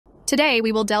Today,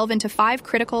 we will delve into 5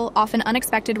 critical, often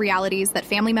unexpected realities that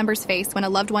family members face when a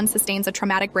loved one sustains a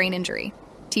traumatic brain injury,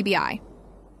 TBI.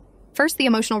 First, the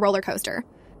emotional roller coaster.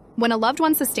 When a loved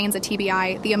one sustains a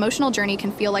TBI, the emotional journey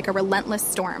can feel like a relentless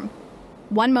storm.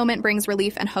 One moment brings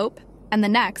relief and hope, and the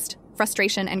next,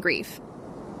 frustration and grief.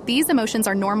 These emotions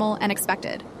are normal and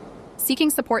expected.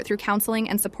 Seeking support through counseling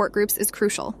and support groups is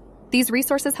crucial. These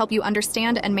resources help you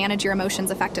understand and manage your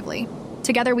emotions effectively.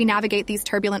 Together, we navigate these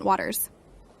turbulent waters.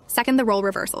 Second, the role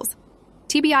reversals.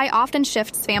 TBI often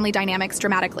shifts family dynamics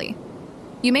dramatically.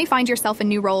 You may find yourself in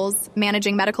new roles,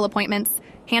 managing medical appointments,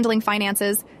 handling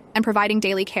finances, and providing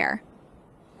daily care.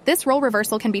 This role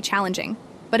reversal can be challenging,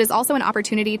 but is also an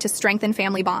opportunity to strengthen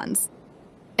family bonds.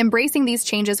 Embracing these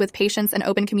changes with patience and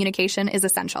open communication is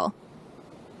essential.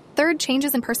 Third,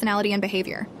 changes in personality and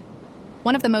behavior.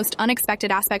 One of the most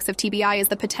unexpected aspects of TBI is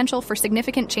the potential for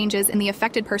significant changes in the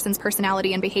affected person's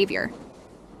personality and behavior.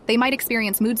 They might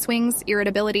experience mood swings,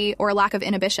 irritability, or a lack of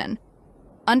inhibition.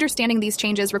 Understanding these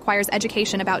changes requires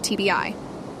education about TBI.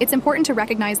 It's important to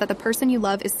recognize that the person you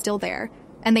love is still there,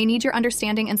 and they need your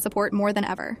understanding and support more than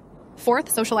ever.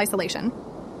 Fourth, social isolation.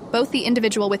 Both the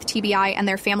individual with TBI and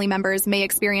their family members may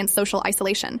experience social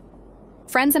isolation.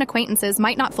 Friends and acquaintances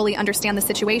might not fully understand the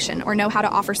situation or know how to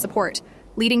offer support,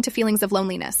 leading to feelings of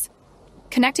loneliness.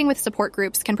 Connecting with support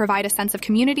groups can provide a sense of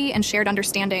community and shared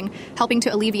understanding, helping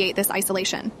to alleviate this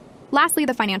isolation. Lastly,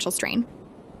 the financial strain.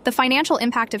 The financial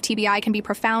impact of TBI can be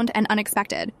profound and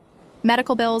unexpected.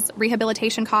 Medical bills,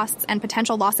 rehabilitation costs, and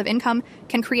potential loss of income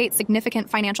can create significant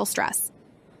financial stress.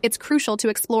 It's crucial to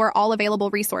explore all available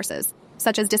resources,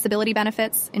 such as disability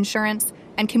benefits, insurance,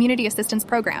 and community assistance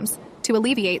programs, to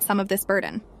alleviate some of this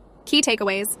burden. Key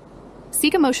takeaways: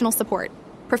 seek emotional support.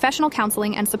 Professional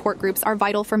counseling and support groups are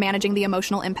vital for managing the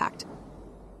emotional impact.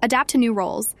 Adapt to new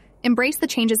roles. Embrace the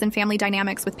changes in family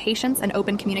dynamics with patience and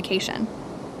open communication.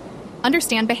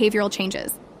 Understand behavioral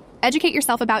changes. Educate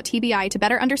yourself about TBI to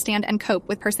better understand and cope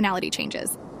with personality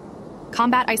changes.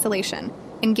 Combat isolation.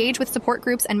 Engage with support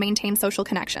groups and maintain social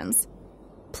connections.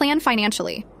 Plan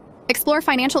financially. Explore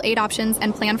financial aid options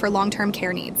and plan for long-term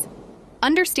care needs.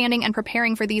 Understanding and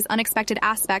preparing for these unexpected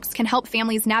aspects can help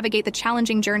families navigate the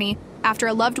challenging journey after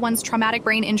a loved one's traumatic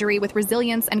brain injury with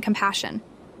resilience and compassion.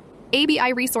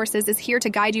 ABI Resources is here to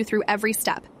guide you through every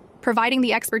step, providing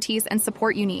the expertise and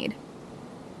support you need.